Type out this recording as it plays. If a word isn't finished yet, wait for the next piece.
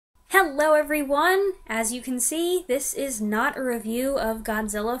Hello everyone! As you can see, this is not a review of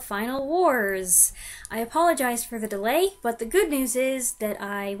Godzilla Final Wars. I apologize for the delay, but the good news is that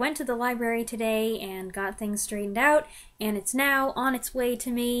I went to the library today and got things straightened out, and it's now on its way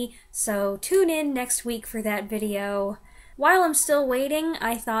to me, so tune in next week for that video. While I'm still waiting,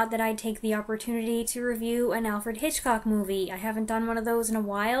 I thought that I'd take the opportunity to review an Alfred Hitchcock movie. I haven't done one of those in a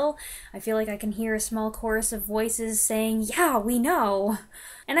while. I feel like I can hear a small chorus of voices saying, "Yeah, we know!"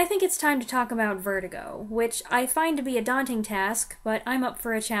 And I think it's time to talk about Vertigo, which I find to be a daunting task, but I'm up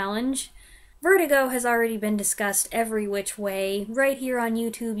for a challenge. Vertigo has already been discussed every which way. Right here on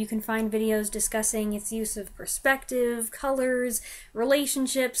YouTube you can find videos discussing its use of perspective, colors,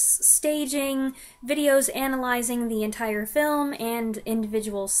 relationships, staging, videos analyzing the entire film and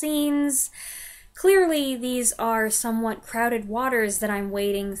individual scenes. Clearly these are somewhat crowded waters that I'm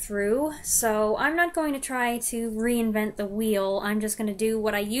wading through, so I'm not going to try to reinvent the wheel. I'm just going to do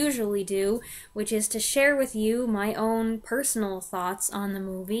what I usually do, which is to share with you my own personal thoughts on the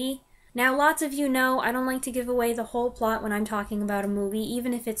movie. Now, lots of you know I don't like to give away the whole plot when I'm talking about a movie,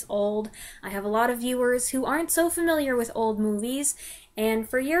 even if it's old. I have a lot of viewers who aren't so familiar with old movies, and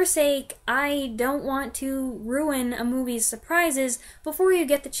for your sake, I don't want to ruin a movie's surprises before you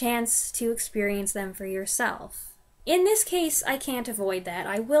get the chance to experience them for yourself. In this case, I can't avoid that.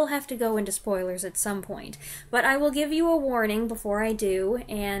 I will have to go into spoilers at some point, but I will give you a warning before I do,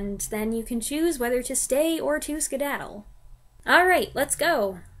 and then you can choose whether to stay or to skedaddle. Alright, let's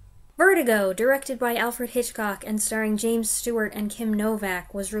go! Vertigo, directed by Alfred Hitchcock and starring James Stewart and Kim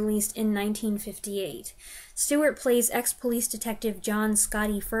Novak, was released in 1958. Stewart plays ex-police detective John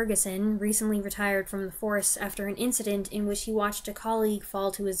Scotty Ferguson, recently retired from the force after an incident in which he watched a colleague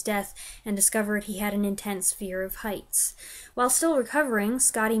fall to his death and discovered he had an intense fear of heights. While still recovering,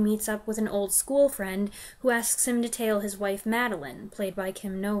 Scotty meets up with an old school friend who asks him to tail his wife Madeline, played by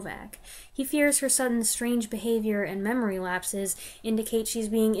Kim Novak. He fears her sudden strange behavior and memory lapses indicate she's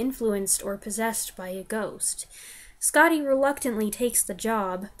being influenced or possessed by a ghost. Scotty reluctantly takes the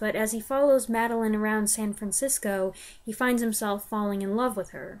job, but as he follows Madeline around San Francisco, he finds himself falling in love with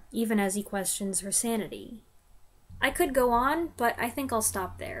her, even as he questions her sanity. I could go on, but I think I'll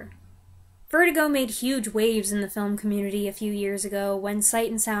stop there. Vertigo made huge waves in the film community a few years ago when Sight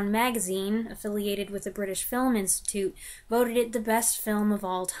and Sound magazine, affiliated with the British Film Institute, voted it the best film of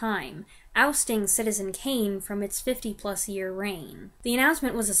all time, ousting Citizen Kane from its 50-plus year reign. The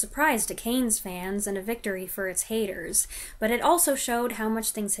announcement was a surprise to Kane's fans and a victory for its haters, but it also showed how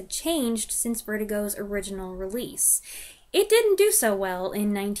much things had changed since Vertigo's original release. It didn't do so well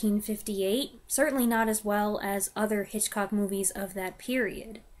in 1958, certainly not as well as other Hitchcock movies of that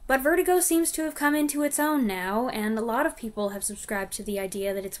period. But Vertigo seems to have come into its own now, and a lot of people have subscribed to the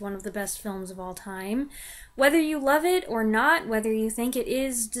idea that it's one of the best films of all time. Whether you love it or not, whether you think it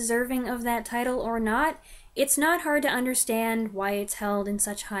is deserving of that title or not, it's not hard to understand why it's held in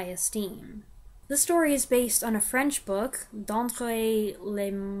such high esteem. The story is based on a French book, D'entre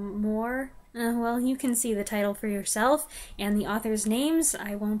les morts. Well, you can see the title for yourself, and the authors' names.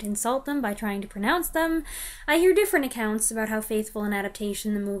 I won't insult them by trying to pronounce them. I hear different accounts about how faithful an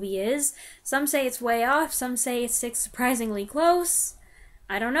adaptation the movie is. Some say it's way off, some say it sticks surprisingly close.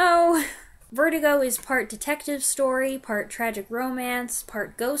 I don't know. Vertigo is part detective story, part tragic romance,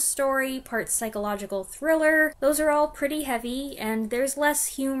 part ghost story, part psychological thriller. Those are all pretty heavy, and there's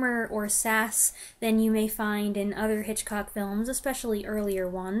less humor or sass than you may find in other Hitchcock films, especially earlier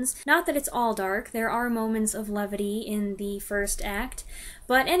ones. Not that it's all dark, there are moments of levity in the first act,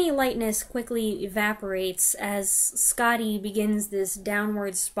 but any lightness quickly evaporates as Scotty begins this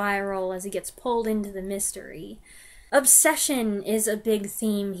downward spiral as he gets pulled into the mystery. Obsession is a big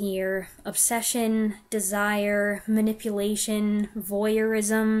theme here. Obsession, desire, manipulation,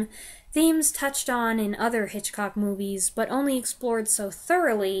 voyeurism, themes touched on in other Hitchcock movies, but only explored so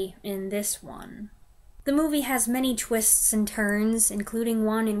thoroughly in this one. The movie has many twists and turns, including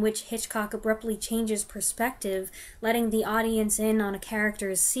one in which Hitchcock abruptly changes perspective, letting the audience in on a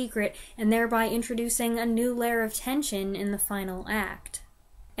character's secret, and thereby introducing a new layer of tension in the final act.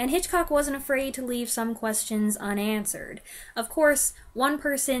 And Hitchcock wasn't afraid to leave some questions unanswered. Of course, one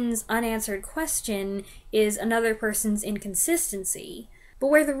person's unanswered question is another person's inconsistency. But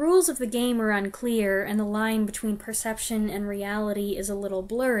where the rules of the game are unclear and the line between perception and reality is a little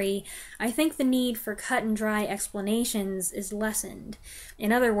blurry, I think the need for cut-and-dry explanations is lessened.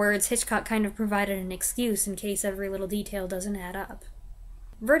 In other words, Hitchcock kind of provided an excuse in case every little detail doesn't add up.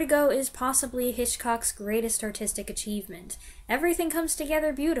 Vertigo is possibly Hitchcock's greatest artistic achievement. Everything comes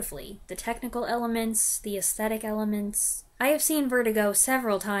together beautifully. The technical elements, the aesthetic elements. I have seen Vertigo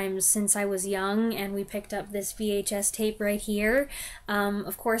several times since I was young, and we picked up this VHS tape right here.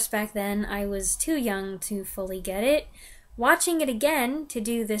 Of course, back then I was too young to fully get it. Watching it again to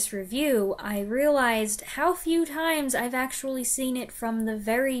do this review, I realized how few times I've actually seen it from the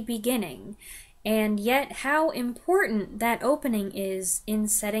very beginning, and yet how important that opening is in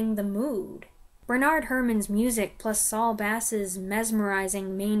setting the mood. Bernard Herrmann's music plus Saul Bass's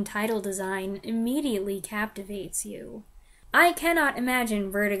mesmerizing main title design immediately captivates you. I cannot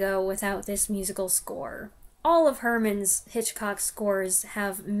imagine Vertigo without this musical score. All of Herrmann's Hitchcock scores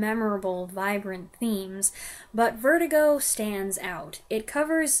have memorable, vibrant themes, but Vertigo stands out. It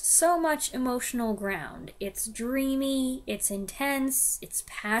covers so much emotional ground. It's dreamy, it's intense, it's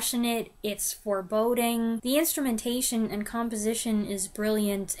passionate, it's foreboding. The instrumentation and composition is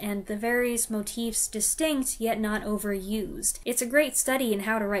brilliant, and the various motifs distinct yet not overused. It's a great study in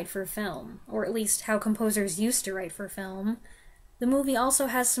how to write for film, or at least how composers used to write for film. The movie also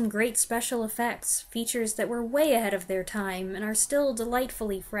has some great special effects, features that were way ahead of their time and are still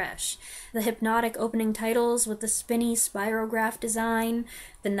delightfully fresh. The hypnotic opening titles with the spinny spirograph design,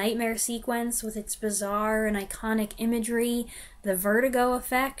 the nightmare sequence with its bizarre and iconic imagery, the vertigo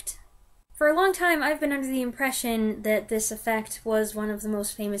effect. For a long time, I've been under the impression that this effect was one of the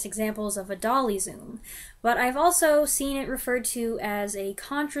most famous examples of a dolly zoom, but I've also seen it referred to as a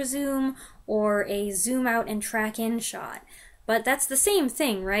contra zoom or a zoom out and track in shot. But that's the same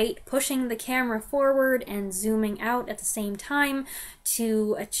thing, right? Pushing the camera forward and zooming out at the same time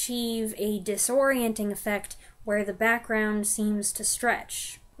to achieve a disorienting effect where the background seems to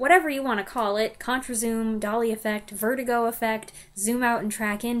stretch. Whatever you want to call it, contra zoom, dolly effect, vertigo effect, zoom out and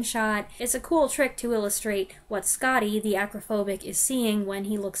track in shot, it's a cool trick to illustrate what Scotty, the acrophobic, is seeing when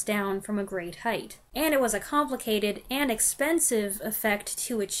he looks down from a great height. And it was a complicated and expensive effect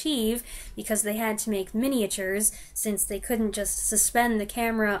to achieve because they had to make miniatures since they couldn't just suspend the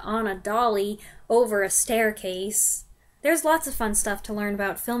camera on a dolly over a staircase. There's lots of fun stuff to learn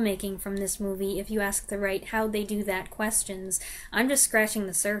about filmmaking from this movie if you ask the right how'd they do that questions. I'm just scratching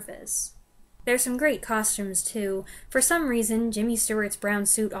the surface. There's some great costumes too. For some reason, Jimmy Stewart's brown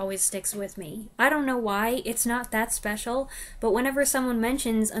suit always sticks with me. I don't know why, it's not that special, but whenever someone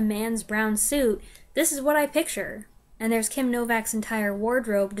mentions a man's brown suit, this is what I picture. And there's Kim Novak's entire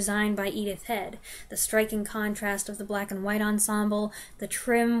wardrobe designed by Edith Head. The striking contrast of the black and white ensemble, the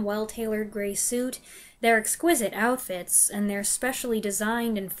trim, well-tailored gray suit. They're exquisite outfits, and they're specially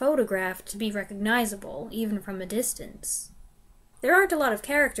designed and photographed to be recognizable, even from a distance. There aren't a lot of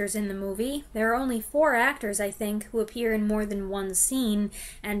characters in the movie. There are only 4 actors, I think, who appear in more than one scene,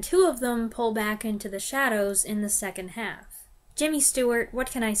 and 2 of them pull back into the shadows in the second half. Jimmy Stewart, what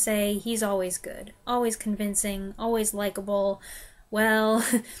can I say? He's always good. Always convincing, always likable. Well,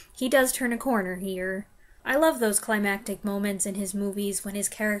 he does turn a corner here. I love those climactic moments in his movies when his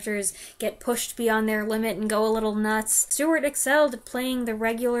characters get pushed beyond their limit and go a little nuts. Stewart excelled at playing the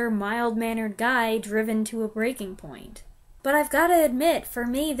regular, mild-mannered guy driven to a breaking point. But I've gotta admit, for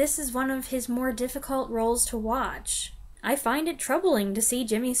me, this is one of his more difficult roles to watch. I find it troubling to see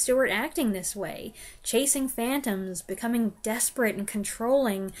Jimmy Stewart acting this way, chasing phantoms, becoming desperate and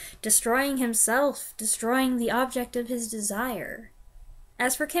controlling, destroying himself, destroying the object of his desire.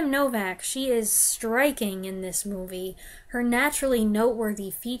 As for Kim Novak, she is striking in this movie. Her naturally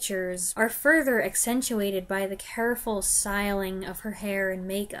noteworthy features are further accentuated by the careful styling of her hair and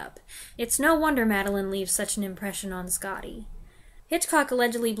makeup. It's no wonder Madeline leaves such an impression on Scotty. Hitchcock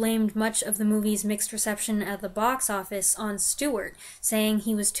allegedly blamed much of the movie's mixed reception at the box office on Stewart, saying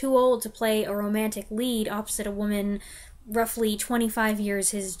he was too old to play a romantic lead opposite a woman roughly 25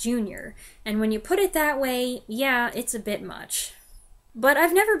 years his junior. And when you put it that way, yeah, it's a bit much. But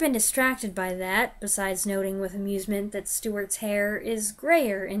I've never been distracted by that, besides noting with amusement that Stewart's hair is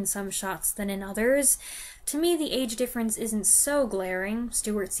grayer in some shots than in others. To me, the age difference isn't so glaring.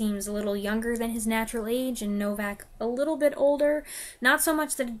 Stewart seems a little younger than his natural age, and Novak a little bit older. Not so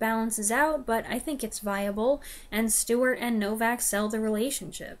much that it balances out, but I think it's viable, and Stewart and Novak sell the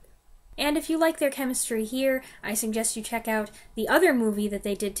relationship. And if you like their chemistry here, I suggest you check out the other movie that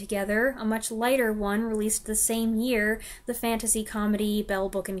they did together, a much lighter one released the same year, the fantasy comedy Bell,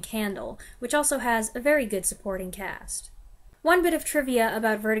 Book and Candle, which also has a very good supporting cast. One bit of trivia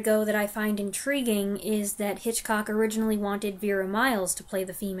about Vertigo that I find intriguing is that Hitchcock originally wanted Vera Miles to play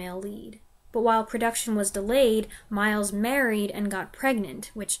the female lead. But while production was delayed, Miles married and got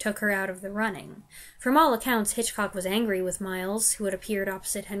pregnant, which took her out of the running. From all accounts, Hitchcock was angry with Miles, who had appeared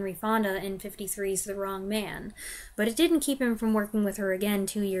opposite Henry Fonda in 53's The Wrong Man, but it didn't keep him from working with her again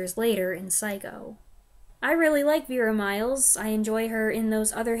 2 years later in Psycho. I really like Vera Miles. I enjoy her in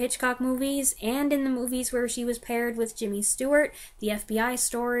those other Hitchcock movies, and in the movies where she was paired with Jimmy Stewart, The FBI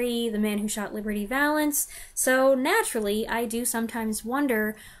Story, The Man Who Shot Liberty Valance, so naturally I do sometimes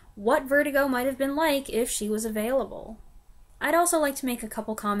wonder what Vertigo might have been like if she was available. I'd also like to make a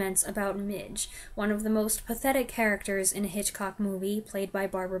couple comments about Midge, one of the most pathetic characters in a Hitchcock movie, played by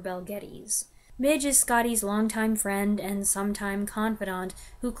Barbara Bel Geddes. Midge is Scotty's longtime friend and sometime confidant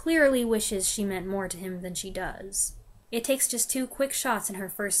who clearly wishes she meant more to him than she does. It takes just 2 quick shots in her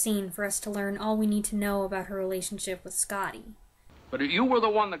first scene for us to learn all we need to know about her relationship with Scotty. But you were the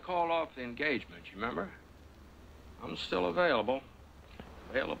one that called off the engagement, you remember? I'm still available.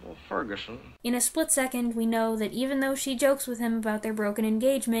 Available, Ferguson. In a split second, we know that even though she jokes with him about their broken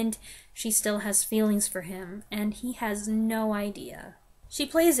engagement, she still has feelings for him, and he has no idea. She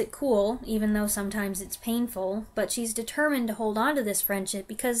plays it cool, even though sometimes it's painful, but she's determined to hold on to this friendship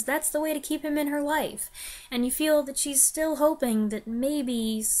because that's the way to keep him in her life. And you feel that she's still hoping that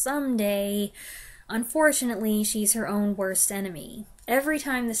maybe, someday... Unfortunately, she's her own worst enemy. Every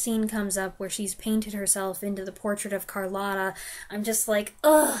time the scene comes up where she's painted herself into the portrait of Carlotta, I'm just like,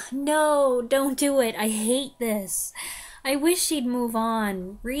 ugh, no, don't do it, I hate this. I wish she'd move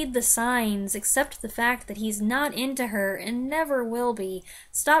on, read the signs, accept the fact that he's not into her and never will be.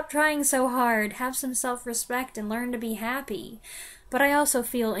 Stop trying so hard, have some self-respect, and learn to be happy. But I also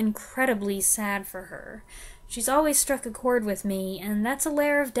feel incredibly sad for her. She's always struck a chord with me, and that's a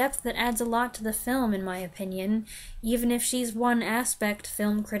layer of depth that adds a lot to the film, in my opinion, even if she's one aspect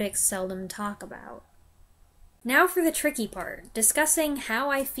film critics seldom talk about. Now for the tricky part, discussing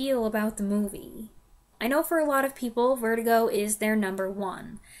how I feel about the movie. I know for a lot of people, Vertigo is their number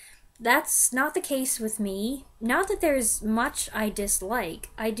 1. That's not the case with me. Not that there's much I dislike.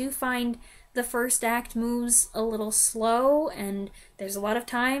 I do find the first act moves a little slow, and there's a lot of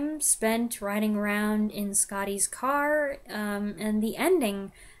time spent riding around in Scotty's car, and the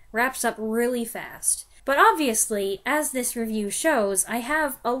ending wraps up really fast. But obviously, as this review shows, I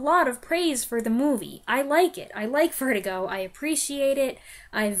have a lot of praise for the movie. I like it. I like Vertigo. I appreciate it.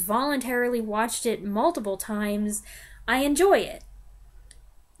 I've voluntarily watched it multiple times. I enjoy it.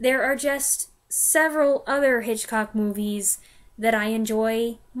 There are just several other Hitchcock movies that I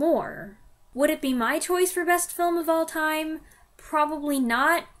enjoy more. Would it be my choice for best film of all time? Probably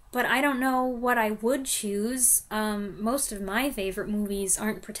not, but I don't know what I would choose. Most of my favorite movies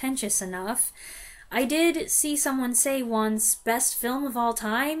aren't pretentious enough. I did see someone say once, best film of all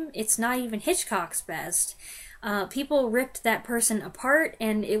time? It's not even Hitchcock's best. People ripped that person apart,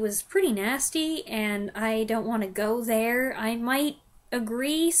 and it was pretty nasty, and I don't want to go there. I might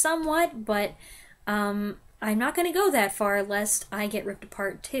agree somewhat, but I'm not going to go that far lest I get ripped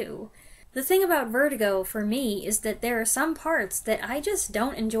apart too. The thing about Vertigo, for me, is that there are some parts that I just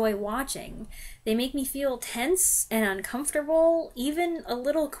don't enjoy watching. They make me feel tense and uncomfortable, even a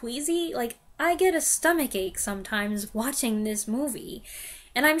little queasy. Like, I get a stomachache sometimes watching this movie.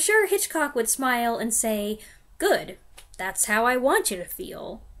 And I'm sure Hitchcock would smile and say, good, that's how I want you to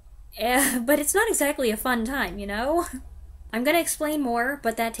feel. But it's not exactly a fun time, you know? I'm going to explain more,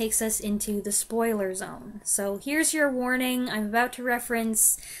 but that takes us into the spoiler zone. So here's your warning. I'm about to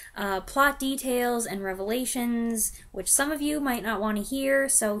reference plot details and revelations, which some of you might not want to hear,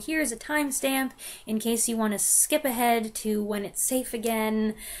 so here's a timestamp in case you want to skip ahead to when it's safe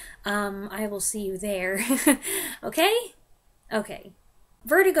again. I will see you there. Okay? Okay.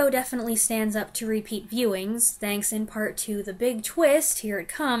 Vertigo definitely stands up to repeat viewings, thanks in part to the big twist, here it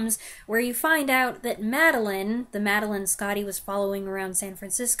comes, where you find out that Madeline, the Madeline Scotty was following around San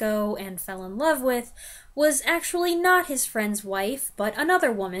Francisco and fell in love with, was actually not his friend's wife, but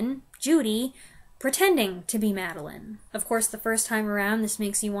another woman, Judy, pretending to be Madeline. Of course, the first time around, this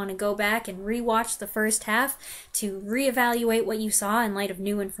makes you want to go back and rewatch the first half to reevaluate what you saw in light of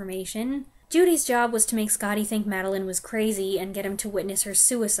new information. Judy's job was to make Scotty think Madeline was crazy and get him to witness her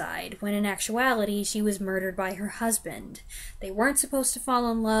suicide, when in actuality she was murdered by her husband. They weren't supposed to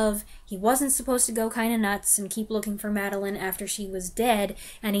fall in love, he wasn't supposed to go kinda nuts and keep looking for Madeline after she was dead,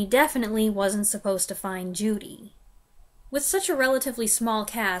 and he definitely wasn't supposed to find Judy. With such a relatively small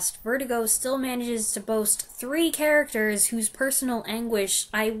cast, Vertigo still manages to boast 3 characters whose personal anguish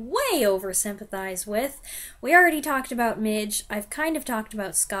I way over-sympathize with. We already talked about Midge, I've kind of talked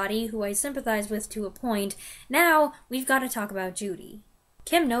about Scotty, who I sympathize with to a point. Now, we've got to talk about Judy.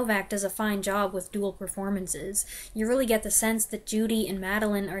 Kim Novak does a fine job with dual performances. You really get the sense that Judy and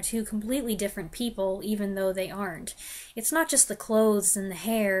Madeline are two completely different people, even though they aren't. It's not just the clothes and the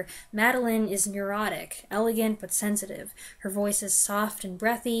hair. Madeline is neurotic, elegant but sensitive. Her voice is soft and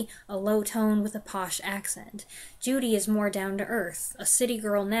breathy, a low tone with a posh accent. Judy is more down-to-earth, a city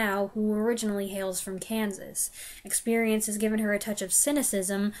girl now who originally hails from Kansas. Experience has given her a touch of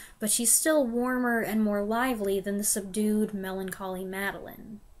cynicism, but she's still warmer and more lively than the subdued, melancholy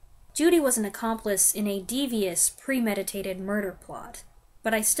Madeline. Judy was an accomplice in a devious, premeditated murder plot,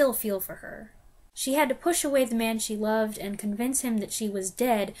 but I still feel for her. She had to push away the man she loved and convince him that she was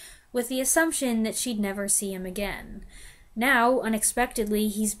dead with the assumption that she'd never see him again. Now, unexpectedly,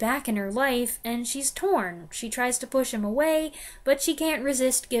 he's back in her life, and she's torn. She tries to push him away, but she can't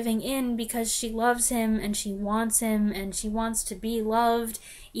resist giving in because she loves him, and she wants to be loved,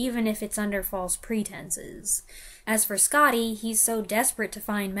 even if it's under false pretenses. As for Scotty, he's so desperate to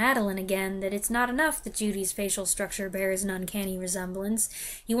find Madeline again that it's not enough that Judy's facial structure bears an uncanny resemblance.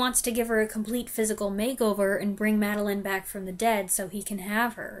 He wants to give her a complete physical makeover and bring Madeline back from the dead so he can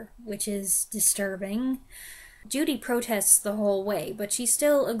have her, which is disturbing. Judy protests the whole way, but she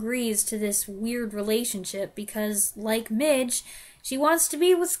still agrees to this weird relationship because, like Midge, she wants to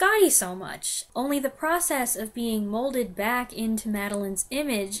be with Scotty so much. Only the process of being molded back into Madeline's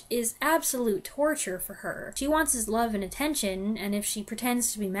image is absolute torture for her. She wants his love and attention, and if she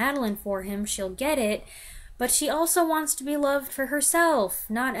pretends to be Madeline for him, she'll get it, but she also wants to be loved for herself,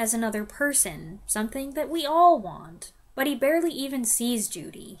 not as another person, something that we all want. But he barely even sees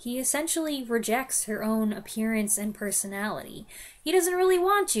Judy. He essentially rejects her own appearance and personality. He doesn't really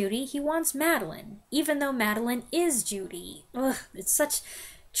want Judy, he wants Madeline, even though Madeline is Judy. Ugh, it's such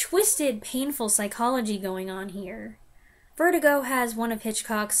twisted, painful psychology going on here. Vertigo has one of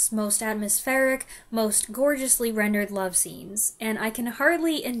Hitchcock's most atmospheric, most gorgeously rendered love scenes, and I can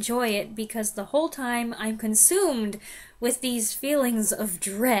hardly enjoy it because the whole time I'm consumed with these feelings of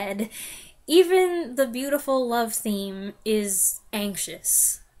dread. Even the beautiful love theme is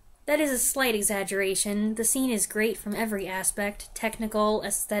anxious. That is a slight exaggeration. The scene is great from every aspect, technical,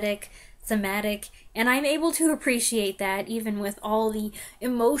 aesthetic, thematic, and I'm able to appreciate that even with all the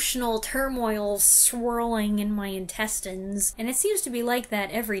emotional turmoil swirling in my intestines. And it seems to be like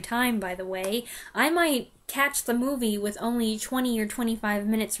that every time, by the way. I might catch the movie with only 20 or 25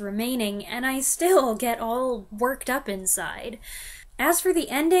 minutes remaining, and I still get all worked up inside. As for the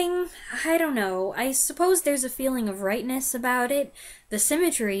ending, I don't know. I suppose there's a feeling of rightness about it. The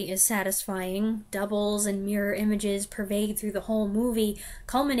symmetry is satisfying. Doubles and mirror images pervade through the whole movie,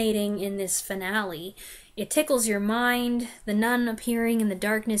 culminating in this finale. It tickles your mind, the nun appearing in the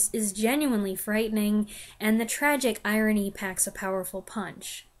darkness is genuinely frightening, and the tragic irony packs a powerful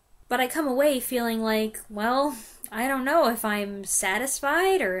punch. But I come away feeling like, well, I don't know if I'm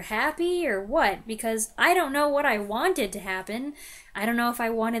satisfied or happy or what, because I don't know what I wanted to happen. I don't know if I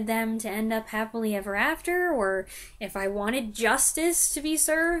wanted them to end up happily ever after, or if I wanted justice to be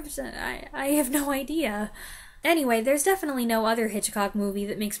served. I have no idea. Anyway, there's definitely no other Hitchcock movie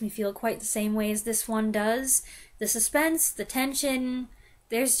that makes me feel quite the same way as this one does. The suspense, the tension,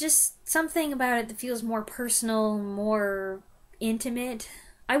 there's just something about it that feels more personal, more intimate.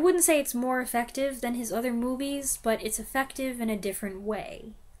 I wouldn't say it's more effective than his other movies, but it's effective in a different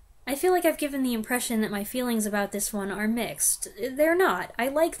way. I feel like I've given the impression that my feelings about this one are mixed. They're not. I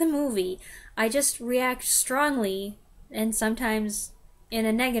like the movie. I just react strongly, and sometimes in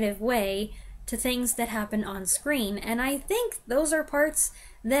a negative way, to things that happen on screen, and I think those are parts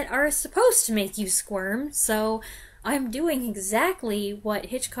that are supposed to make you squirm, so I'm doing exactly what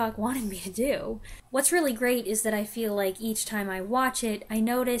Hitchcock wanted me to do. What's really great is that I feel like each time I watch it, I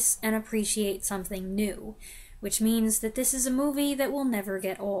notice and appreciate something new, which means that this is a movie that will never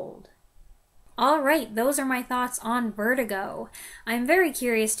get old. Alright, those are my thoughts on Vertigo. I'm very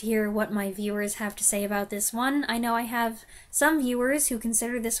curious to hear what my viewers have to say about this one. I know I have some viewers who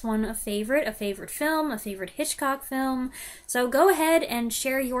consider this one a favorite film, a favorite Hitchcock film. So go ahead and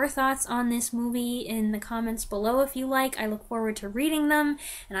share your thoughts on this movie in the comments below if you like. I look forward to reading them,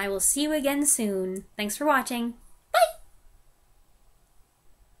 and I will see you again soon. Thanks for watching.